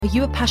Are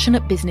you a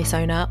passionate business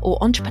owner or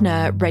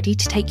entrepreneur ready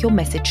to take your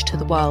message to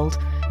the world?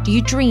 Do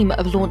you dream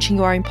of launching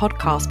your own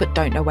podcast but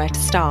don't know where to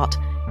start?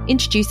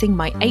 Introducing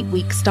my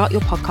 8-week Start Your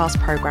Podcast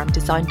program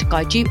designed to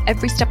guide you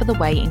every step of the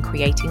way in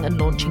creating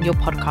and launching your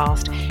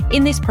podcast.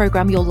 In this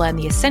program, you'll learn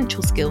the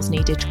essential skills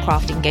needed to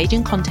craft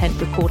engaging content,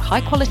 record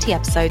high-quality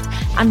episodes,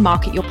 and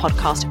market your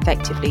podcast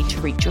effectively to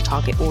reach your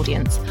target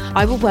audience.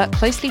 I will work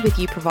closely with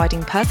you,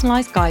 providing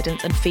personalized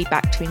guidance and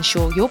feedback to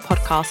ensure your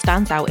podcast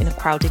stands out in a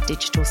crowded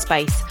digital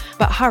space.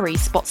 But hurry,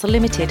 spots are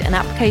limited and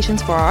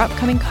applications for our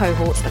upcoming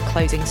cohorts are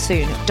closing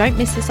soon. Don't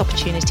miss this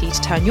opportunity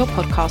to turn your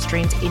podcast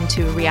dreams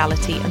into a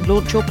reality and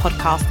launch your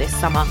podcast this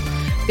summer.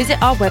 Visit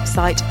our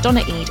website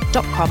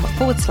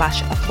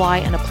donnaeade.com/apply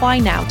and apply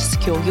now to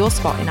secure your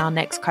spot in our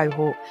next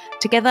cohort.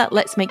 Together,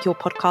 let's make your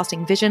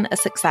podcasting vision a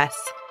success.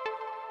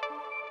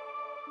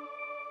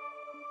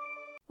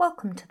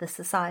 Welcome to the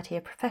Society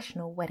of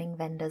Professional Wedding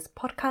Vendors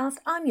podcast.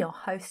 I'm your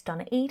host,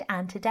 Donna Eade,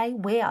 and today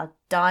we are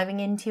diving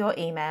into your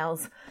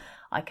emails.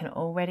 I can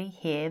already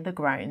hear the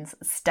groans.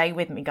 Stay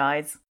with me,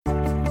 guys.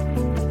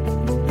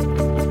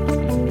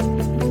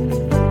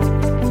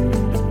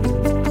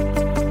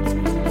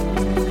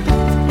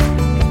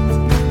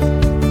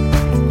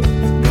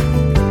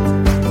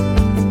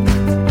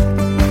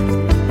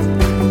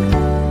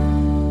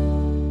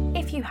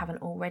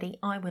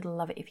 I would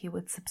love it if you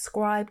would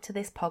subscribe to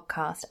this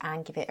podcast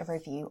and give it a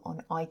review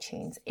on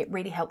iTunes. It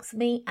really helps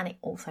me and it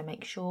also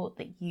makes sure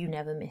that you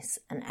never miss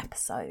an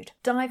episode.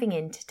 Diving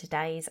into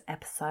today's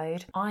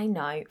episode, I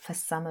know for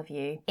some of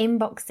you,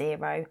 inbox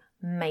zero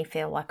may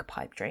feel like a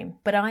pipe dream,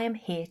 but I am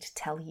here to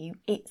tell you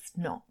it's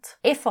not.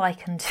 If I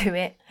can do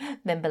it,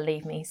 then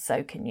believe me,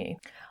 so can you.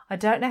 I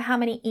don't know how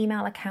many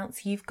email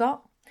accounts you've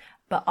got,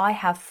 but I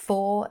have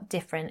 4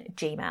 different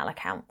Gmail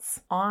accounts.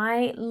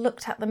 I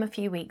looked at them a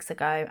few weeks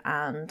ago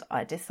and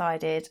I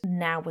decided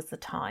now was the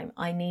time.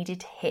 I needed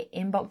to hit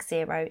inbox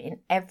zero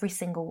in every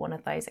single one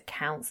of those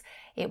accounts.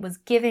 It was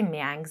giving me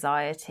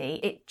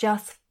anxiety. It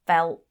just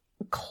felt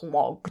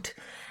clogged.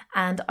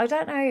 And I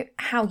don't know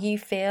how you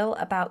feel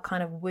about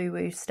kind of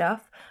woo-woo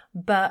stuff,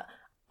 but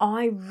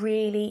I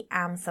really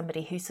am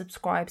somebody who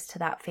subscribes to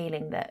that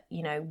feeling that,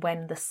 you know,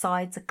 when the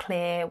sides are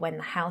clear, when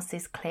the house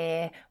is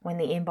clear, when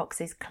the inbox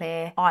is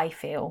clear, I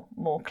feel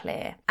more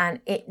clear. And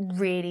it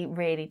really,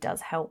 really does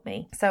help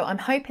me. So I'm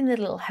hoping that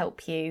it'll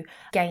help you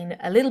gain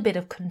a little bit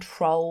of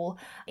control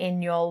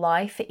in your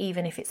life,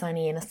 even if it's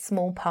only in a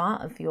small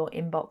part of your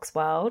inbox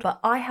world.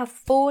 But I have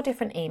 4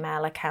 different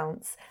email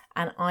accounts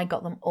and I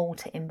got them all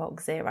to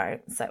inbox zero.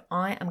 So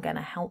I am going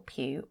to help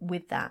you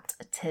with that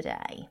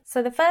today.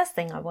 So the first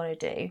thing I want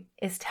to do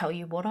is tell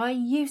you what I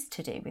used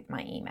to do with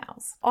my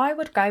emails. I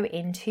would go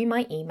into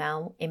my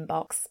email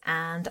inbox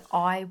and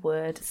I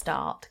would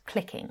start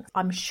clicking.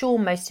 I'm sure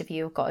most of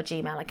you have got a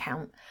Gmail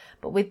account,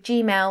 but with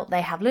Gmail,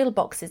 they have little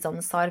boxes on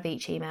the side of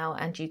each email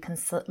and you can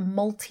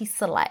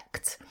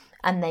multi-select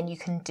and then you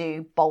can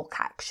do bulk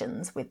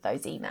actions with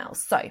those emails.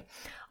 So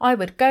I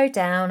would go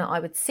down, I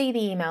would see the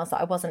emails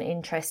that I wasn't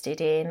interested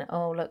in.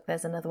 Oh, look,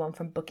 there's another one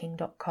from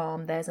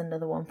booking.com. There's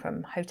another one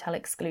from Hotel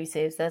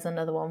Exclusives. There's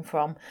another one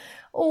from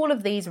all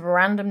of these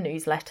random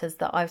newsletters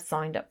that I've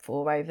signed up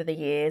for over the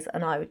years.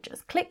 And I would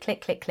just click,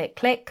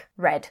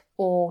 read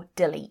or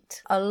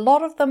delete. A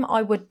lot of them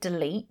I would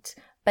delete.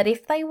 But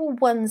if they were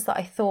ones that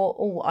I thought,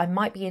 oh, I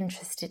might be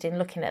interested in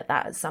looking at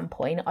that at some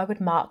point, I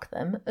would mark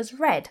them as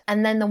read.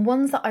 And then the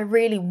ones that I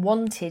really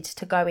wanted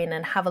to go in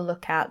and have a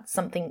look at,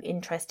 something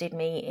interested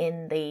me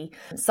in the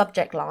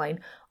subject line,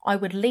 I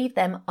would leave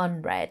them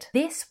unread.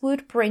 This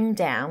would bring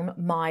down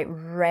my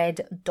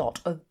red dot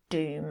of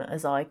doom,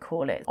 as I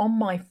call it. On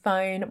my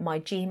phone, my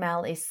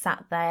Gmail is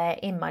sat there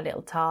in my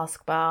little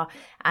taskbar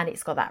and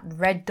it's got that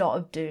red dot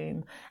of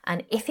doom.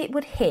 And if it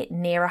would hit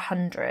near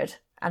 100,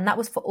 and that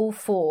was for all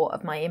 4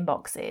 of my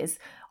inboxes,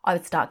 I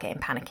would start getting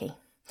panicky.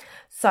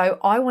 So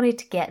I wanted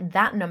to get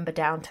that number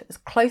down to as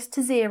close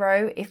to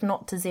 0, if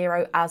not to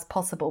 0 as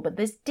possible. But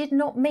this did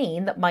not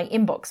mean that my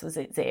inbox was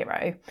at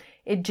 0.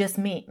 It just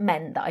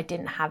meant that I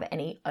didn't have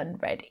any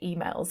unread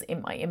emails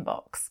in my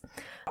inbox.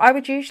 I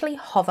would usually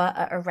hover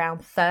at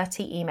around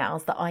 30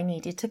 emails that I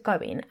needed to go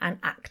in and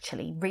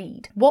actually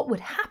read. What would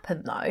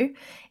happen though,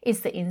 is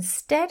that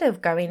instead of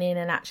going in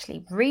and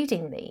actually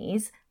reading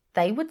these,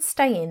 they would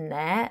stay in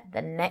there.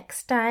 The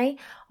next day,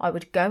 I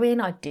would go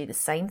in, I'd do the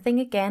same thing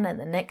again, and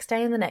the next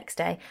day and the next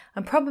day.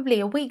 And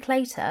probably a week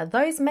later,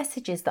 those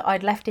messages that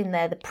I'd left in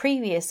there the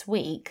previous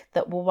week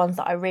that were ones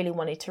that I really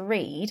wanted to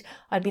read,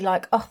 I'd be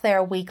like, oh, they're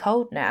a week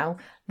old now.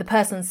 The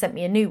person sent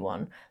me a new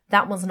one.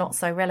 That was not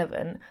so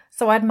relevant.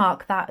 So I'd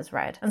mark that as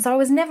read. And so I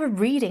was never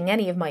reading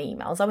any of my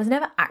emails. I was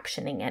never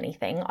actioning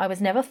anything. I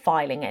was never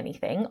filing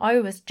anything.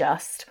 I was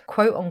just,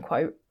 quote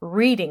unquote,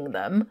 reading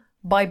them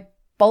by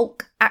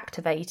bulk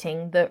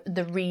activating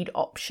the read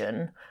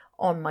option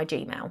on my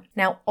Gmail.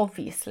 Now,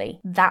 obviously,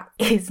 that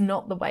is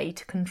not the way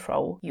to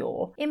control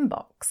your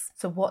inbox.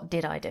 So what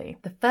did I do?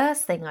 The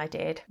first thing I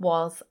did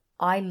was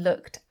I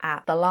looked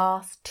at the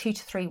last 2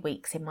 to 3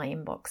 weeks in my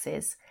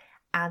inboxes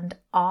and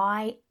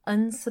I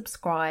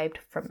unsubscribed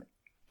from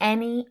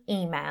any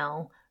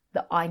email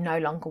that I no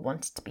longer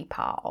wanted to be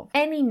part of.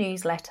 Any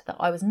newsletter that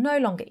I was no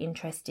longer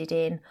interested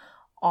in,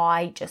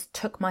 I just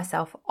took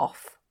myself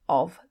off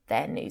of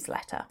their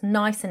newsletter.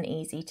 Nice and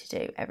easy to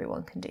do.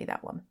 Everyone can do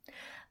that one.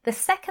 The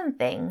second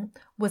thing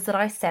was that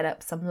I set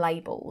up some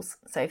labels.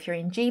 So if you're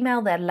in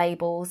Gmail, they're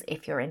labels.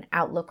 If you're in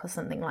Outlook or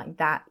something like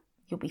that,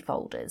 you'll be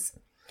folders.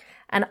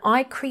 And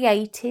I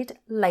created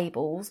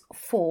labels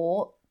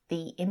for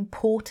the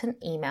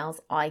important emails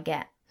I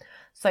get.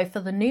 So for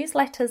the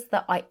newsletters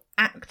that I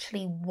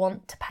actually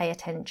want to pay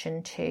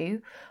attention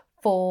to,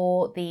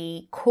 for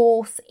the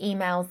course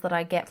emails that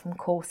I get from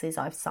courses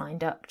I've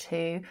signed up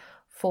to,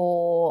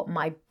 for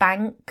my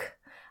bank,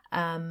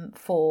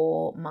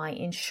 for my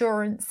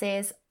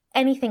insurances,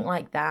 anything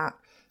like that,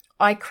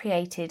 I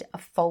created a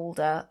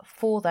folder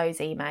for those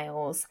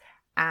emails.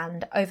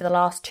 And over the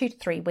last 2 to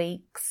 3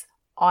 weeks,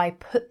 I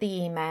put the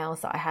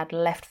emails that I had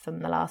left from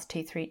the last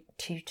 2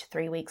 to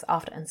 3 weeks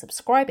after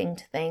unsubscribing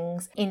to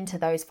things into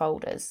those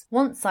folders.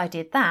 Once I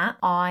did that,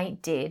 I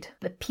did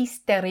the piece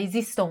de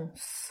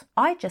resistance.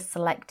 I just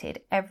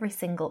selected every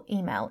single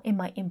email in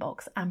my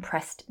inbox and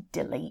pressed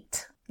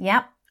delete.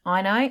 Yep,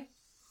 I know.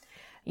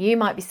 You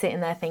might be sitting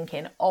there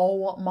thinking,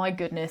 oh my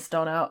goodness,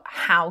 Donna,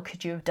 how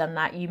could you have done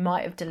that? You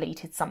might have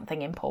deleted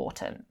something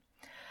important.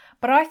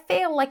 But I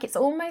feel like it's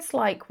almost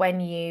like when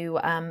you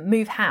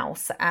move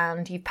house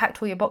and you've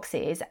packed all your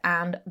boxes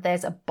and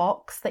there's a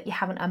box that you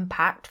haven't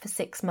unpacked for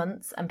 6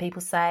 months and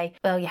people say,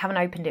 well, you haven't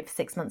opened it for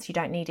 6 months, you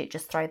don't need it,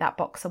 just throw that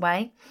box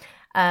away.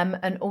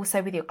 And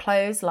also with your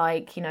clothes,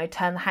 like,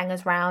 turn the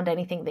hangers round,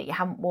 anything that you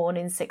haven't worn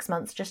in 6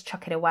 months, just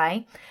chuck it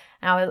away.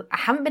 Now, I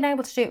haven't been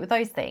able to do it with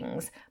those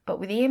things, but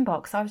with the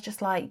inbox, I was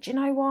just like, do you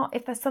know what?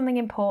 If there's something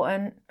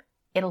important,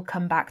 it'll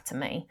come back to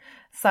me.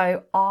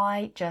 So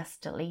I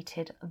just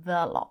deleted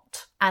the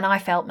lot and I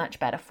felt much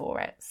better for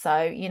it.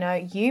 So,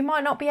 you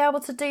might not be able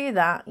to do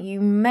that.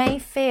 You may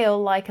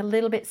feel like a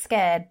little bit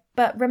scared,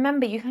 but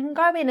remember, you can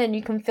go in and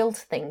you can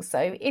filter things.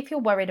 So if you're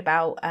worried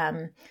about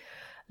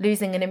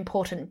losing an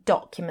important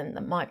document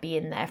that might be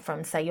in there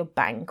from, say, your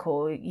bank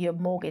or your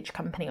mortgage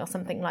company or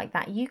something like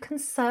that, you can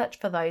search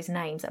for those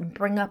names and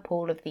bring up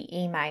all of the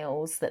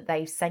emails that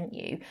they've sent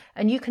you,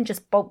 and you can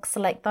just bulk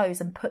select those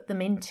and put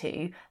them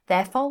into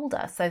their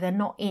folder so they're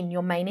not in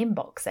your main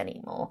inbox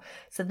anymore.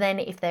 So then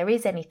if there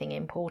is anything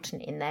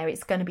important in there,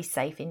 it's going to be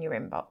safe in your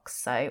inbox.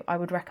 So I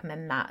would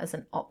recommend that as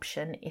an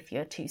option if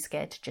you're too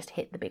scared to just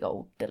hit the big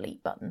old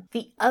delete button.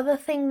 The other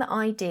thing that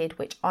I did,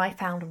 which I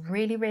found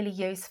really, really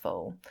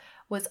useful,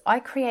 was I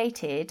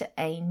created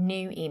a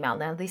new email.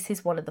 Now, this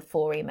is one of the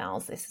 4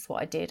 emails. This is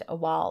what I did a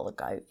while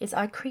ago, is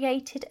I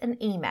created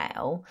an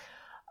email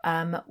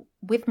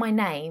with my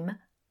name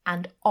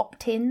and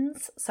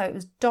opt-ins. So it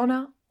was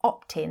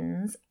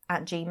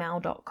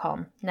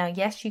donnaoptins@gmail.com. Now,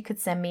 yes, you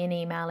could send me an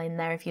email in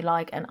there if you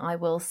like, and I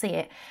will see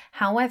it.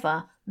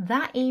 However,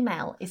 that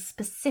email is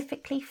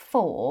specifically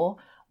for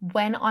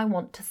when I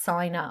want to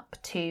sign up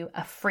to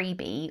a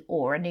freebie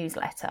or a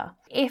newsletter.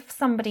 If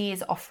somebody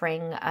is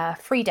offering a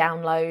free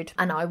download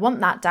and I want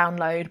that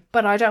download,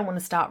 but I don't want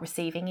to start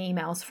receiving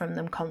emails from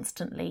them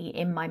constantly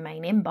in my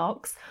main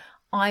inbox,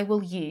 I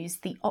will use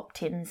the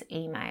opt-ins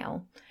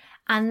email.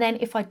 And then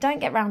if I don't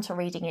get round to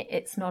reading it,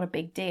 it's not a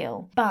big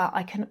deal. But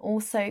I can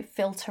also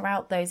filter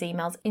out those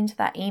emails into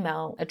that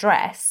email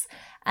address.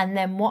 And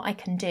then what I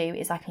can do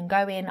is I can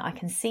go in, I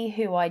can see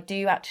who I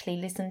do actually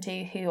listen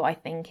to, who I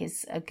think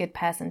is a good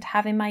person to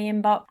have in my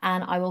inbox,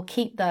 and I will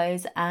keep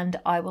those and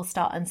I will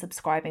start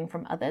unsubscribing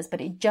from others.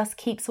 But it just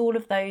keeps all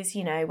of those,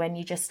 when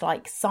you just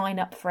like sign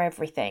up for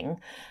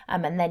everything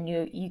and then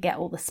you get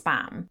all the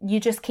spam. You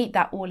just keep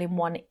that all in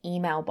one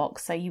email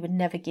box, so you would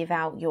never give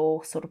out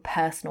your sort of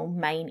personal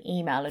main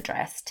email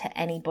address to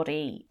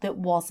anybody that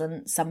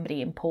wasn't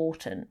somebody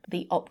important.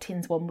 The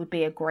opt-ins one would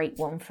be a great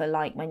one for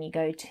like when you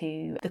go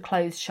to the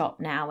clothes shop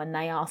now and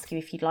they ask you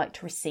if you'd like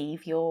to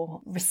receive your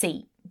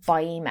receipt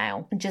by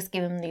email, and just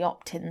give them the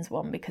opt-ins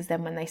one, because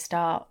then when they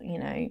start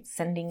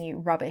sending you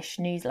rubbish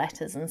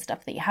newsletters and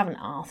stuff that you haven't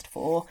asked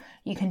for,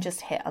 you can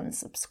just hit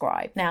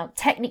unsubscribe. Now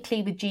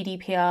technically with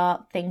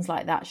GDPR things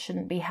like that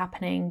shouldn't be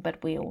happening,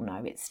 but we all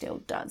know it still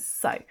does.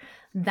 So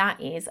that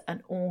is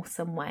an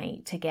awesome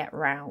way to get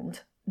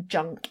around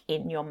junk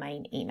in your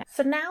main email.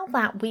 So now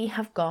that we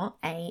have got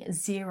a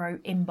zero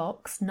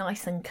inbox,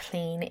 nice and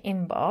clean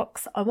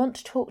inbox, I want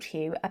to talk to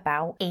you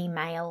about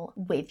email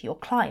with your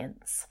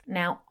clients.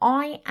 Now,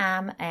 I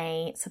am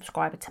a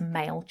subscriber to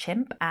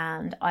MailChimp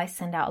and I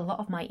send out a lot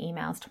of my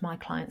emails to my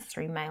clients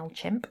through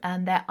MailChimp,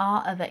 and there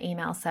are other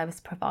email service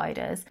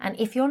providers, and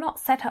if you're not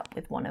set up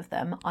with one of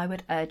them, I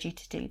would urge you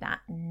to do that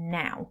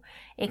now.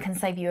 It can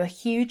save you a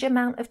huge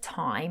amount of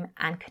time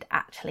and could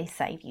actually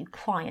save you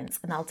clients,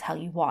 and I'll tell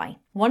you why.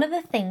 One of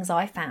the things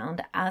I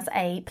found as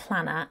a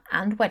planner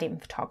and wedding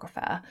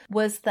photographer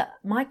was that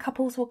my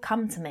couples would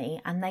come to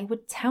me and they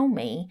would tell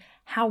me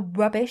how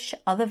rubbish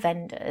other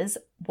vendors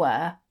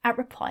were at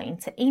replying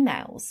to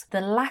emails.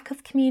 The lack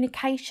of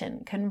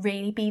communication can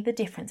really be the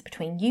difference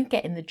between you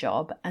getting the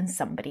job and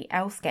somebody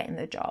else getting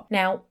the job.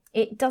 Now,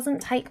 it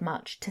doesn't take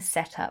much to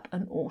set up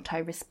an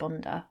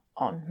autoresponder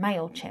on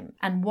MailChimp.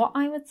 And what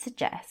I would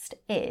suggest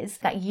is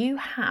that you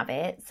have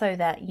it so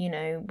that,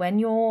 when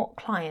your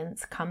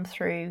clients come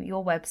through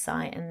your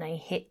website and they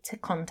hit to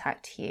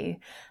contact you,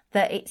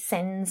 that it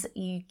sends,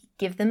 you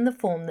give them the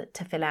form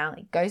to fill out,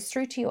 it goes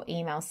through to your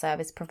email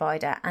service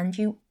provider, and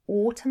you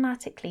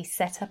automatically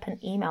set up an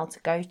email to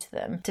go to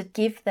them to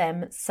give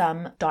them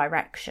some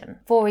direction.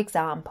 For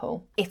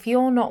example, if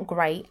you're not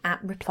great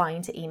at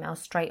replying to emails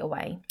straight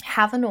away,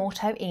 have an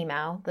auto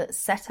email that's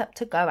set up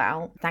to go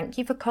out. Thank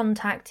you for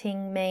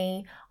contacting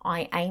me.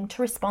 I aim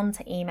to respond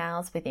to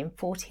emails within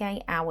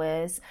 48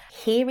 hours.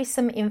 Here is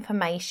some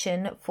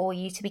information for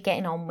you to be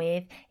getting on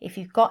with. If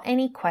you've got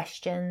any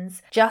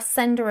questions, just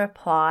send a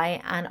reply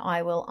and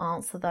I will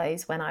answer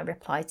those when I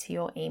reply to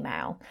your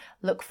email.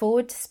 Look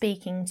forward to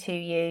speaking to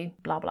you,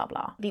 blah, blah,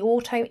 blah. The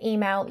auto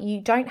email, you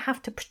don't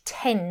have to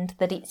pretend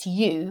that it's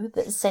you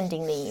that's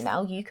sending the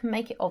email. You can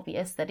make it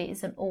obvious that it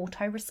is an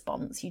auto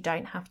response. You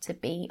don't have to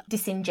be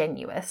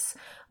disingenuous,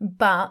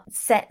 but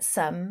set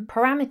some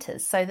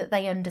parameters so that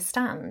they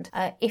understand.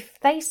 If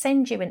they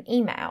send you an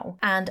email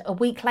and a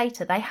week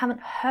later they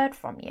haven't heard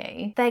from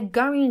you, they're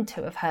going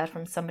to have heard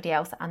from somebody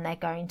else and they're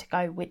going to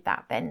go with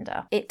that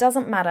vendor. It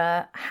doesn't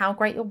matter how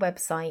great your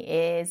website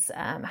is,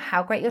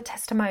 how great your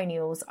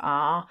testimonials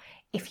are,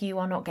 if you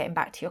are not getting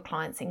back to your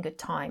clients in good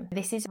time.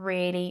 This is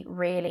really,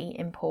 really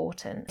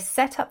important.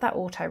 Set up that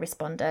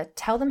autoresponder,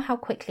 tell them how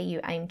quickly you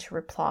aim to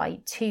reply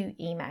to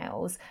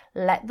emails,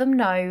 let them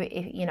know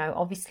if,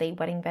 obviously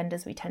wedding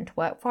vendors, we tend to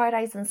work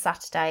Fridays and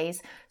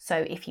Saturdays. So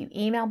if you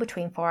email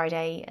between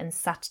Friday and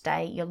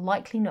Saturday, you're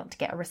likely not to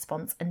get a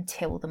response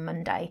until the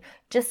Monday.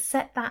 Just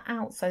set that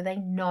out so they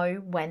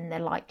know when they're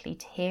likely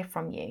to hear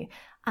from you.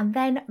 And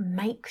then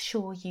make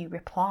sure you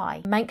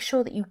reply. Make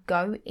sure that you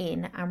go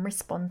in and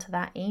respond to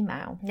that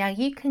email. Now,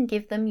 you can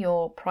give them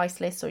your price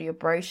list or your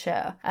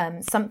brochure,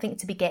 something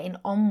to be getting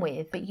on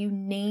with, but you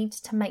need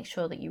to make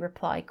sure that you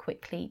reply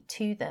quickly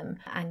to them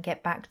and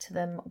get back to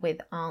them with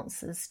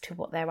answers to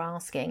what they're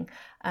asking.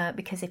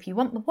 Because if you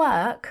want the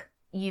work,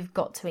 you've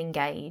got to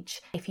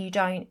engage. If you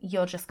don't,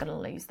 you're just going to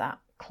lose that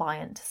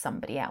client to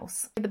somebody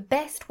else. The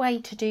best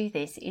way to do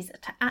this is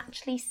to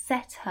actually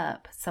set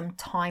up some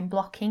time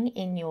blocking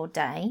in your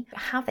day.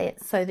 Have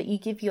it so that you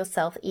give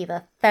yourself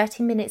either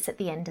 30 minutes at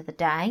the end of the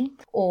day,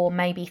 or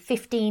maybe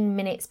 15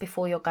 minutes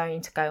before you're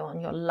going to go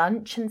on your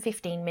lunch and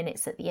 15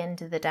 minutes at the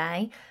end of the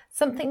day.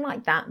 Something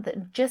like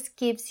that just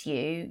gives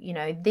you,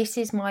 this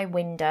is my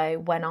window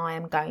when I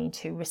am going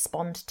to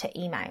respond to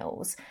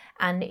emails.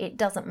 And it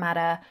doesn't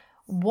matter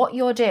what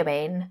you're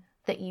doing,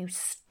 that you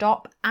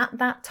stop at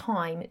that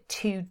time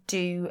to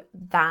do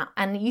that.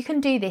 And you can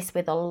do this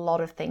with a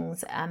lot of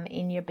things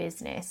in your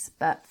business,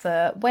 but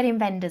for wedding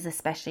vendors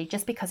especially,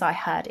 just because I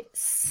heard it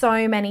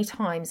so many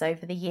times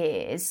over the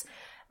years,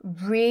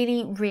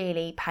 really,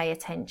 really pay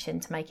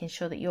attention to making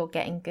sure that you're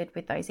getting good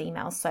with those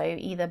emails. So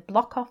either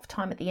block off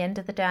time at the end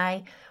of the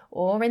day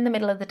or in the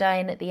middle of the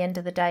day and at the end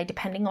of the day,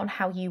 depending on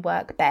how you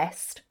work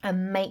best,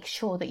 and make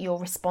sure that you're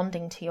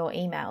responding to your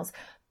emails.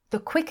 The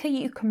quicker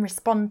you can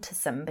respond to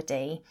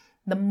somebody,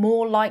 the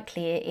more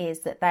likely it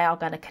is that they are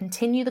going to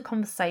continue the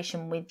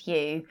conversation with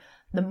you,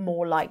 the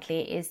more likely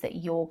it is that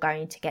you're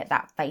going to get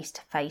that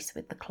face-to-face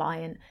with the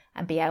client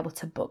and be able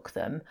to book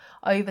them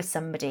over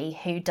somebody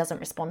who doesn't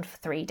respond for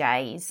 3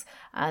 days.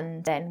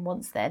 And then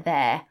once they're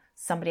there,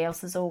 somebody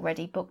else has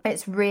already booked.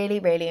 It's really,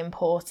 really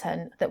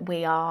important that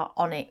we are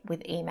on it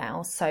with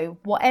emails. So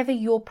whatever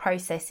your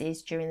process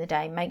is during the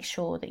day, make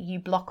sure that you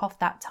block off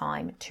that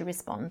time to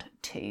respond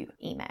to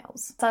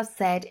emails. As I've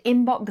said,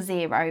 Inbox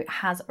Zero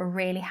has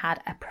really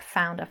had a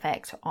profound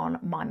effect on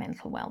my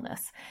mental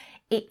wellness.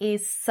 It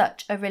is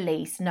such a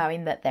release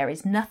knowing that there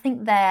is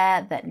nothing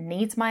there that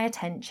needs my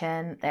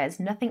attention. There's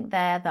nothing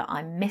there that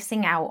I'm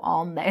missing out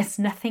on. There's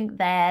nothing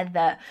there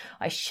that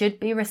I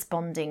should be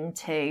responding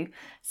to.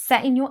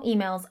 Setting your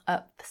emails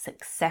up for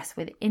success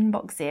with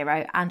Inbox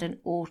Zero and an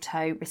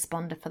auto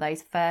responder for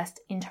those first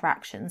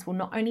interactions will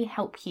not only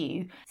help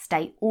you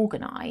stay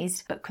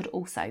organised, but could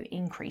also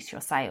increase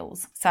your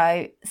sales.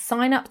 So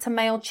sign up to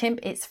MailChimp,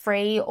 it's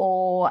free,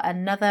 or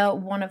another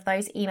one of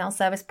those email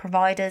service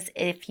providers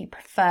if you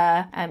prefer.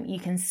 You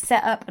can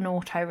set up an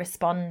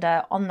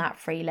autoresponder on that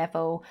free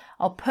level.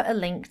 I'll put a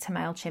link to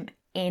MailChimp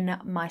in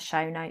my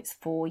show notes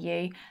for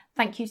you.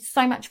 Thank you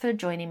so much for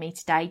joining me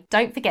today.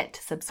 Don't forget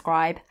to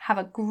subscribe. Have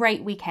a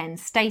great weekend.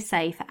 Stay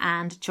safe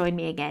and join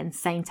me again,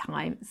 same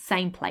time,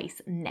 same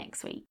place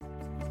next week.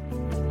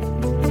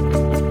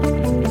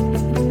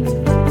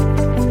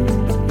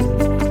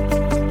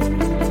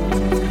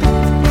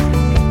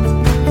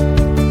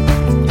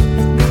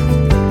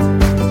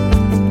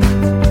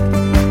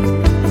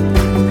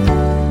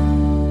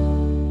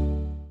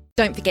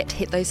 Don't forget to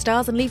hit those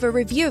stars and leave a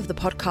review of the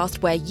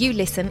podcast where you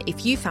listen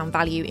if you found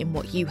value in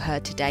what you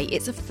heard today.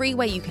 It's a free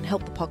way you can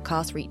help the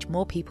podcast reach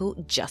more people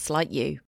just like you.